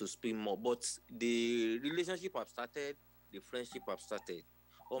to speak more. But the relationship have started, the friendship have started.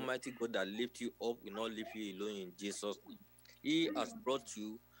 Almighty God that lift you up will not leave you alone in Jesus' name. He has brought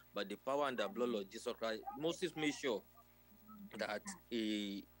you by the power and the blood of Jesus Christ. Moses made sure that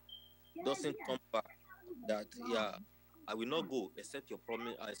he doesn't come back. That I will not go except your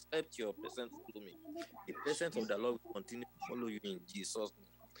promise, except your presence follow me. The presence of the Lord will continue to follow you in Jesus' name.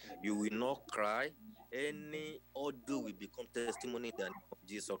 You will not cry. Any audio will become testimony in the name of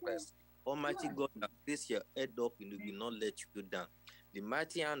Jesus Christ. Almighty God, that place your head up and will not let you down. The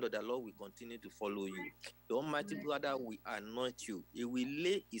mighty hand of the Lord will continue to follow you. The Almighty Father will anoint you. He will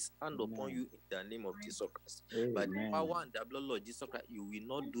lay his hand upon you in the name of Jesus Christ. By the power and the blood of Jesus Christ, you will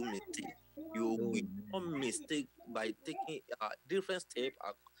not do mistake. You will not mistake by taking different steps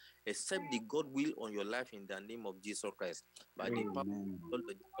except the God will on your life in the name of Jesus Christ. By the power and the blood of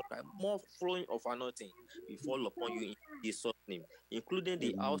Jesus Christ, more flowing of anointing will fall upon you in Jesus' name, including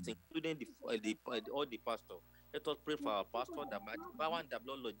the house, including all the pastor. Let us pray for our pastor that by the power and the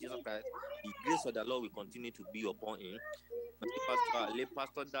blood of Jesus Christ, the grace of the Lord will continue to be upon him.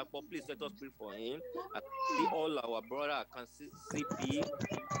 Pastor Dapo, please let us pray for him. I see all our brother, I can see CP,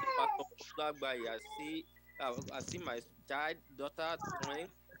 Pastor I see my child, daughter, twin.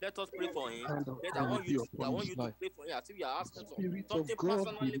 Let us pray for him. I want you to pray for him. I see you are asking something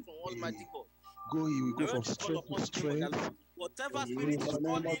personally from Almighty God. Go, he will go from strength to strength. Whatever spirit is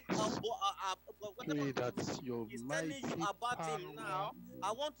calling pray that your is telling you about him now,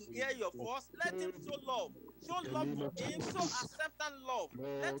 I want to hear your voice. Let him show love. Show love to him. Show acceptance love.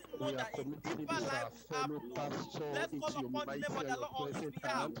 Let him know that in deeper life we have love. Let's call upon the name of the Lord on his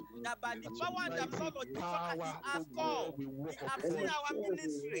behalf. That by the power and the blood of Jesus Christ, he has called. He has seen our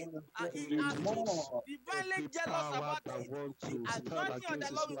ministry. And he has been divinely jealous about it. The anointing of the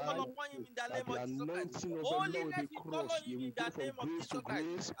Lord will fall upon him in the name of Jesus Christ. Holiness will follow him in the name of Jesus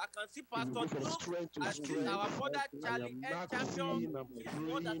Christ. I can see Pastor Luke. I see our mother Charlie and Champion. She's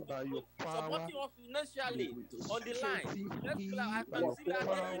more than supporting us financially. somebody on the line. Let's go. I can see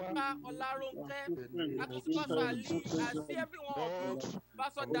Adeyinka, Olaronke. I can see Pastor Ali. I see everyone.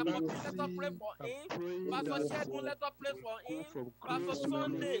 Pastor Dapo, please let us pray for him. Pastor Shegun, let us pray for him. Pastor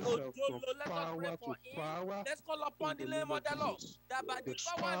Sunday Ojolo, let us pray for him. Let's call upon the name of the Lord. That by the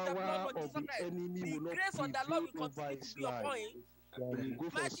power and the blood of Jesus Christ, the grace of the Lord will continue to be upon him.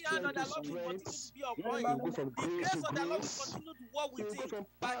 Mighty hand of the Lord will continue to be upon him. The grace of the Lord will continue to work with him.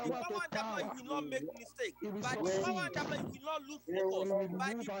 By the power and the blood, he will not make mistake. By the power and the blood, he will not lose focus. By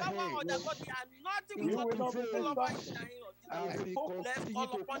the power of the Lord, the anointing will continue to fall over him in the name of Jesus Christ. Let's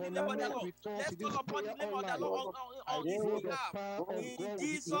call upon the name of the Lord. Let's call upon the name of the Lord on his behalf. In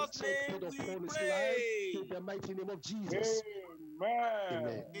Jesus' name we pray. In the mighty name of Jesus.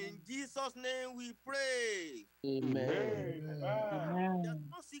 Amen. In Jesus' name we pray. Amen. There's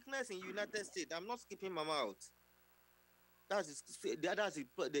no sickness in United States. I'm not skipping my mouth. That's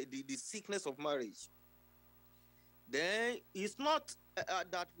the sickness of marriage. Then it's not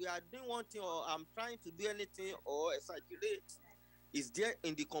that we are doing one thing or I'm trying to do anything or exaggerate. It's there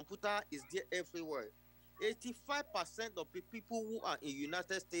in the computer. It's there everywhere. 85% of the people who are in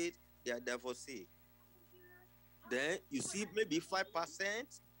United States, they are divorcee. Then you see maybe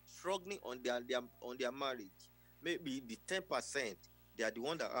 5% struggling on their marriage. Maybe the 10%, they are the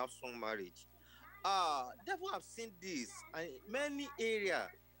one that have strong marriage. Devil have seen this, and many areas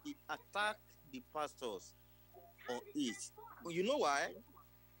it attack the pastors on it. You know why?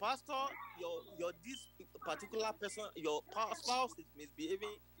 Pastor, your this particular person, your spouse is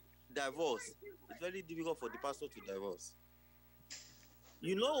misbehaving, divorce. It's very difficult for the pastor to divorce.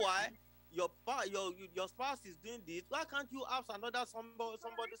 You know why? Your spouse is doing this. Why can't you ask somebody somewhere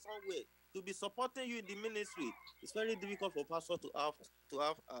to be supporting you in the ministry? It's very difficult for pastor to have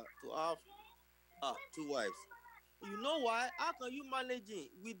two wives. You know why? How can you managing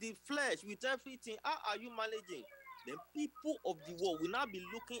with the flesh, with everything? How are you managing? Then people of the world will now be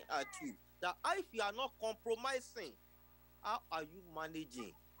looking at you. That if you are not compromising, how are you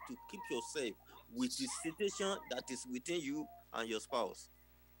managing to keep yourself with the situation that is within you and your spouse?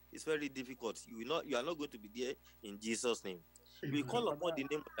 It's very difficult. You are not going to be there in Jesus' name. We call upon the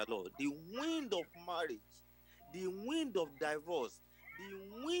name of the Lord. The wind of marriage, the wind of divorce, the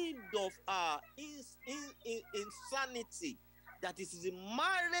wind of insanity that is in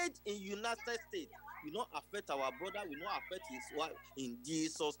marriage in United States will not affect our brother, will not affect his wife in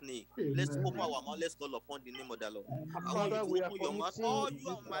Jesus' name. Amen. Let's open our mouth. Let's call upon the name of the Lord. Father, we are your mouth. committing All you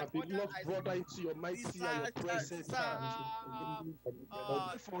are my brother into your mighty and your presence. I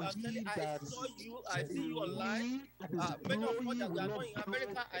see you online. Many of us that are not in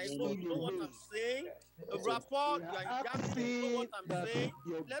America, I know what I'm saying. Rapport, you are in Germany, you know what I'm saying.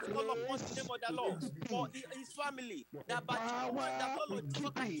 Let's call upon the name of the Lord for his family. That by the power and the blood of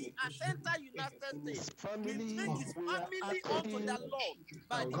Jesus Christ, he has entered United States. We bring his family unto the Lord.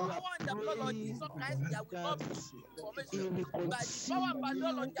 By the power and the blood of Jesus Christ, there will not be information. By the power and the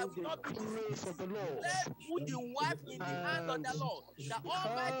blood, there will not be disease. Let's put the wife in the hand of the Lord. The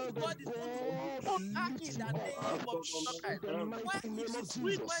Almighty God is going to put her in the name of Jesus Christ. When it is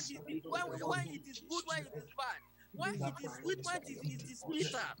sweet, when it is good, when it is bad. When it is sweet, when it is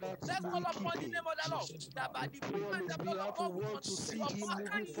bitter. Let's call upon the name of the Lord. That by the power and the blood of God will continue to upon. I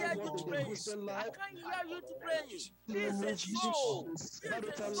can't hear you to pray. I can't hear you to pray. This is soul. This is soul.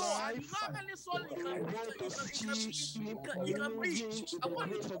 And you know how many souls you can reach. I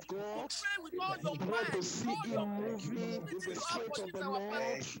want you to pray with all your mind, all your everything you have for this our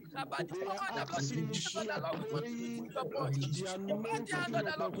family. That by the power and the blood, the grace of the Lord will continue to be upon you. The mighty hand of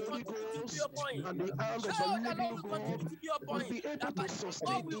the Lord will continue to be upon you. The power of the Lord will continue to be upon you. That by the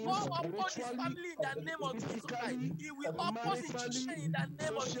God will all upon his family in the name of Jesus Christ. He will oppose his children in the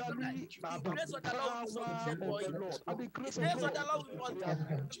name of Jesus Christ. The grace of the Lord will sufficient for him. The grace of the Lord will sufficient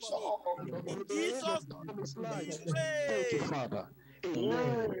for him. In Jesus' name we pray. Thank you, Father.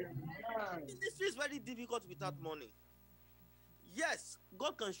 Amen. This is very difficult without money. Yes,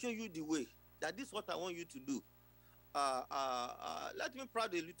 God can show you the way. That this is what I want you to do. Let me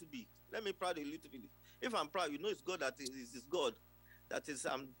proud a little bit. Let me proud a little bit. If I'm proud, you know it's God that is God. That is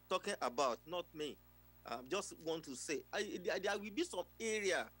I'm talking about, not me. Just want to say, there will be some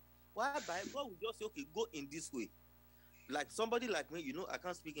area whereby God will just say, okay, go in this way. Like somebody like me, you know, I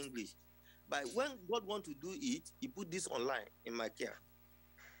can't speak English. But when God wants to do it, he put this online in my care.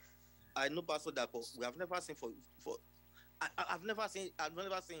 I know Pastor Dapo. We have never seen I've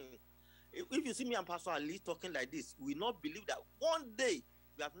never seen. If you see me and Pastor Ali talking like this, we will not believe that one day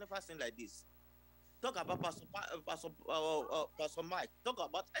we have never seen like this. Talk about Pastor Mike. Talk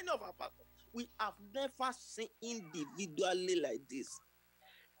about any of our pastors. We have never seen individually like this.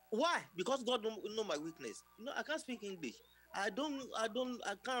 Why? Because God know my weakness. You know, I can't speak English. I can't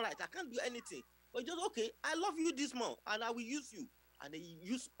write. I can't do anything. But just okay, I love you this month, and I will use you. And he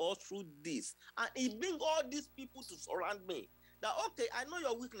use us through this. And he bring all these people to surround me. That okay, I know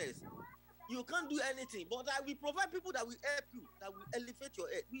your weakness. You can't do anything, but I will provide people that will help you, that will elevate your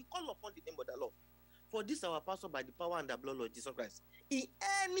head. We call upon the name of the Lord. For this our pastor by the power and the blood of Jesus Christ. In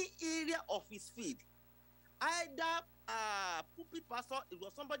any area of his field, either pulpit pastor, it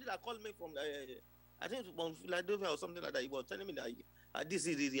was somebody that called me from I think from Philadelphia or something like that. He was telling me that this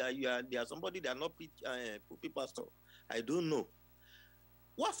is there are somebody that are not pulpit pastor. I don't know.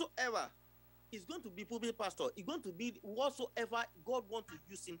 Whatsoever is going to be pulpit pastor, it's going to be whatsoever God wants to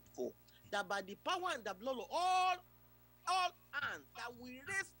use him for. That by the power and the blood of all hands that will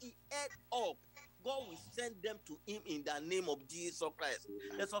raise his head up, God will send them to him in the name of Jesus Christ.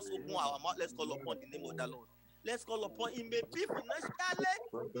 Let's also open our mouth. Let's call upon the name of the Lord. Let's call upon. It may be financially,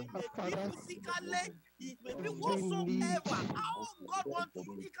 it may be physically, it may be whatsoever. How God wants to.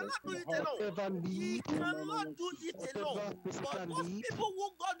 He cannot do it alone. He cannot do it alone. But those people who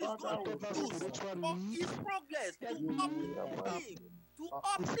God is going to use for his progress to uplift him, to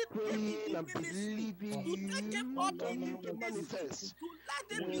uplift him in the ministry, to take him up in the ministry, to let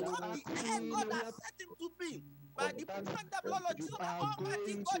him become the head God has set him to be. By the power and the blood of Jesus,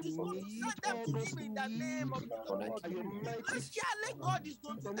 Almighty God is going to send them to him in the name of Jesus Christ. Financially, God is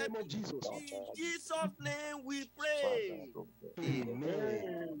going to help him. In Jesus' name we pray.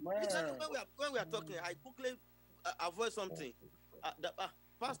 Amen. When we are talking, I quickly avoid something.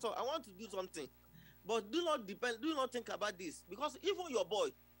 Pastor, I want to do something. But do not think about this. Because even your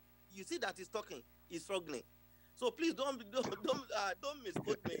boy, you see that he's talking, he's struggling. So please don't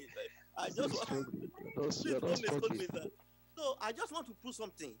misquote me. I just want please don't misquote me, sir. So I just want to prove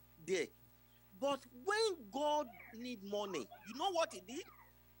something there. But when God need money, you know what he did?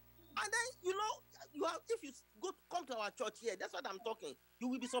 And then if you come to our church here, that's what I'm talking. You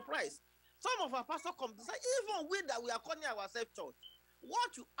will be surprised. Some of our pastors come to say, even we that we are calling ourselves church,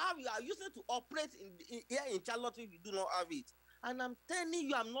 what you have, you are using to operate here in Charlottesville, you do not have it. And I'm telling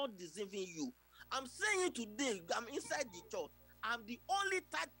you, I'm not deceiving you. I'm saying it today, I'm inside the church. I'm the only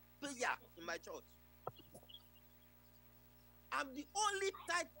tithe payer in my church. I'm the only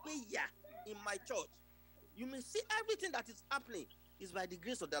tithe payer in my church. You may see everything that is happening is by the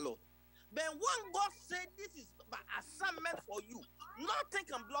grace of the Lord. But when God said this is my assignment for you, nothing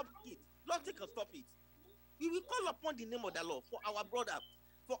can block it. Nothing can stop it. We will call upon the name of the Lord for our brother,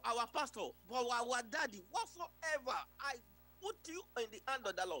 for our pastor, for our daddy, whatsoever. I put you in the hand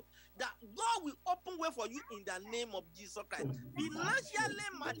of the Lord, that God will open way for you in the name of Jesus Christ. Financially,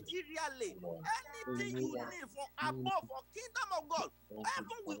 materially, anything you need for above, for kingdom of God,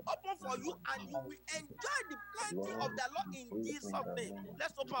 heaven will open for you and you will enjoy the plenty of the Lord in Jesus' name.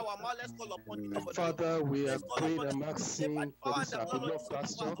 Let's open our mouth. Let's call upon the name of the Lord. Father, we are Let's call praying upon and the asking for this our beloved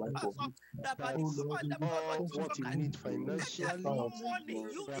pastor that by the power and the blood of Jesus what he Christ, needs let there financially. be money.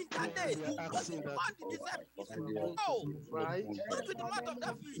 You We are internet, praying, we you are go to asking the that mouth of the disciples. you Oh, right. go to the mouth of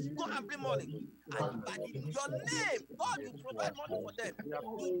that fish, go and bring money. And by your name, God will provide money for them We are to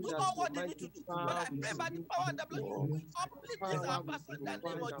praying do that all the what they need to mighty do. But power I pray by the power and the blood, you will uplift this our will pastor in the name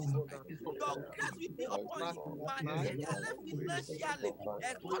provide of Jesus abundance Christ. for Your them. grace will be upon Right him. now, Materially, financially,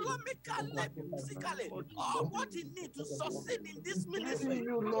 economically, physically, all what he needs to succeed in this ministry,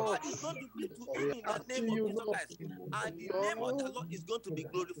 God is going to give to him in the name of Jesus Christ. And the name of the Lord is going to be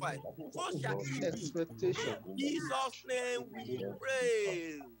glorified. So shall it be. expectation. In Jesus' name we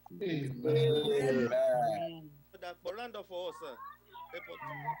pray. Amen. That for round of for us, sir.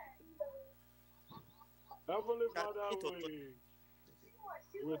 Heavenly Father,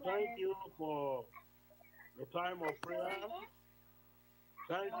 we thank you for the time of prayer.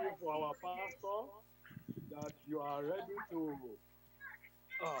 Thank you for our pastor, that you are ready to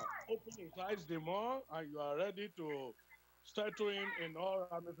open his eyes the more, and you are ready to settle him in all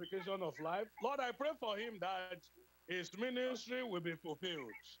ramifications of life. Lord, I pray for him that his ministry will be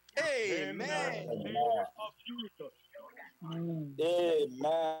fulfilled. Amen. In the name of Jesus.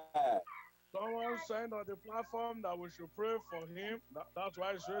 Amen. Someone said on the platform that we should pray for him. That's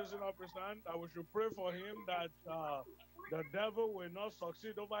why he's raising up his hand, that we should pray for him that the devil will not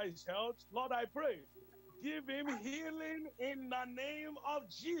succeed over his health. Lord, I pray, give him healing in the name of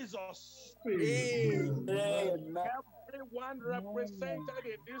Jesus. Amen. Everyone represented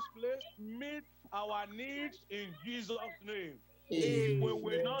in this place, meet our needs in Jesus' name. We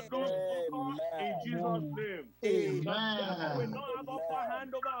will not lose focus in Jesus' name. The devil will not have upper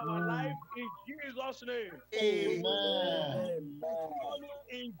hand over our life in Jesus' name. Amen.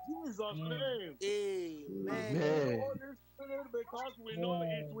 In Jesus' name. Amen. The Holy because we know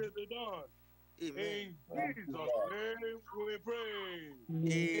it will be done. Amen. In Jesus' name we pray.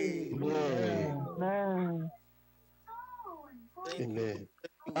 Amen. Thank you. Amen.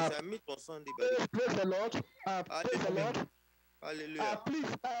 We shall meet on Sunday. By the Praise the Lord. Praise the Lord. Hallelujah.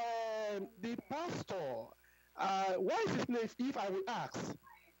 Please, the pastor, what is his name, if I will ask?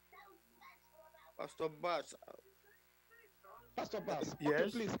 Pastor Bass. Pastor Bass. Yes. Okay,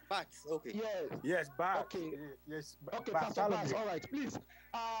 please. Bass. Okay. Yes. Yes, Bass. Okay. Yes. Okay, Pastor Bass. All right. Please,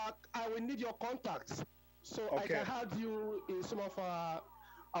 I will need your contacts so I can add you in some of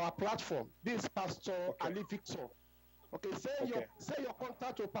our platform. This is Pastor Ali Victor. Okay, say your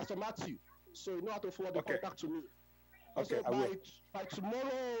contact to Pastor Matthew, so you know how to forward the contact to me. Also, by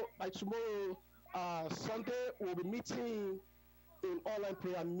tomorrow, Sunday, we'll be meeting in online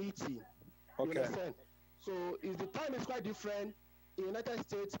prayer meeting. You understand? So the time is quite different. In the United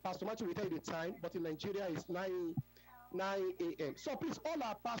States, Pastor Matthew will tell you the time, but in Nigeria, it's 9 a.m. So please, all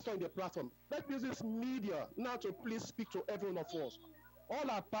our pastors in the platform, let's use this media now to please speak to every one of us. All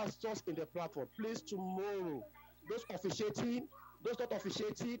our pastors in the platform, please tomorrow, those officiating, those not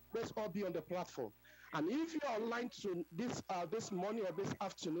officiating, let's all be on the platform. And if you are online to this morning or this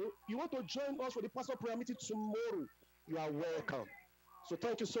afternoon, you want to join us for the pastor prayer meeting tomorrow, you are welcome. So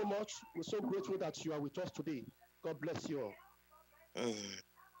thank you so much. We're so grateful that you are with us today. God bless you all.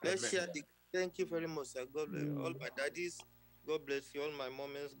 Let's share the. Thank you very much, sir. God bless all my daddies. God bless you. All my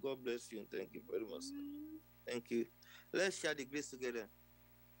moments. God bless you. Thank you very much, sir. Thank you. Let's share the grace together.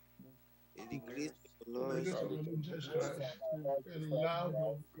 In the grace of the Lord Jesus Christ, the love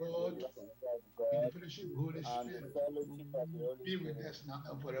of God, and the fellowship of the Holy Spirit be with us now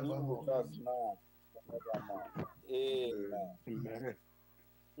and forevermore. Amen.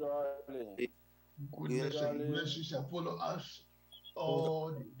 Goodness and mercy shall follow us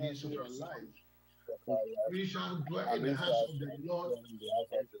all the days of our life. We shall dwell in the house of the Lord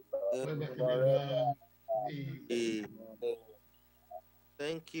forever and ever. Amen.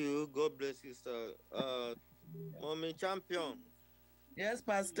 Thank you. God bless you, sir. Mommy Champion. Yes,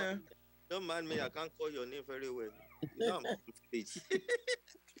 Pastor. Don't mind me. I can't call your name very well. You know I'm on stage.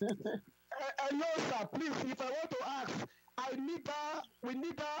 No, sir. Please, if I want to ask, we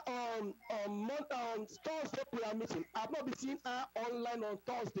need her on Thursday prayer meeting. I've not been seeing her online on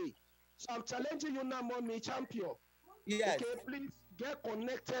Thursday. So I'm challenging you now, Mommy Champion. Yes. Okay, please get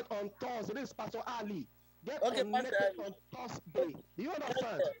connected on Thursday. This is Pastor Ali. Get connected on Thursday. Do you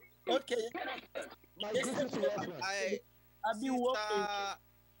understand? Okay. My greetings to you,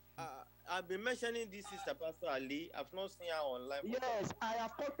 I've been mentioning this sister, Pastor Ali. I've not seen her online. Yes, I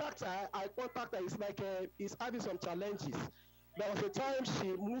have contacted her. It's like he's having some challenges. There was a time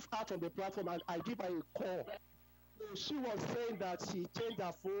she moved out from the platform and I give her a call. So she was saying that she changed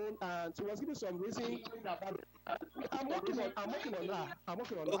her phone and she was giving some reason. I'm working on her. I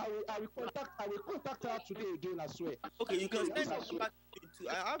will contact her today again as well. Okay, you can send it back to.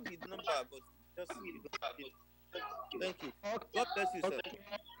 I have the number, but just thank you. Okay. God bless you, sir.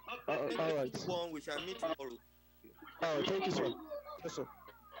 All right. One, we shall meet tomorrow. Oh, thank you, sir. Yes, sir.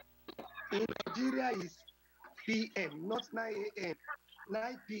 In Nigeria is PM, not 9 a.m.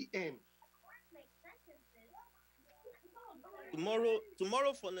 9 p.m.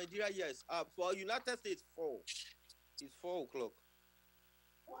 Tomorrow for Nigeria, yes. For United States, 4. It's 4 o'clock.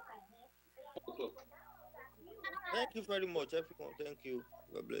 Thank you very much, everyone. Thank you.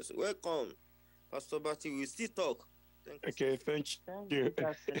 God bless you. Welcome, Pastor Bati. We still talk. Thank you. Okay, thank you.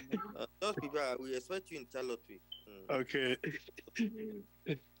 Just be back. We expect you in Charlottesville. Okay.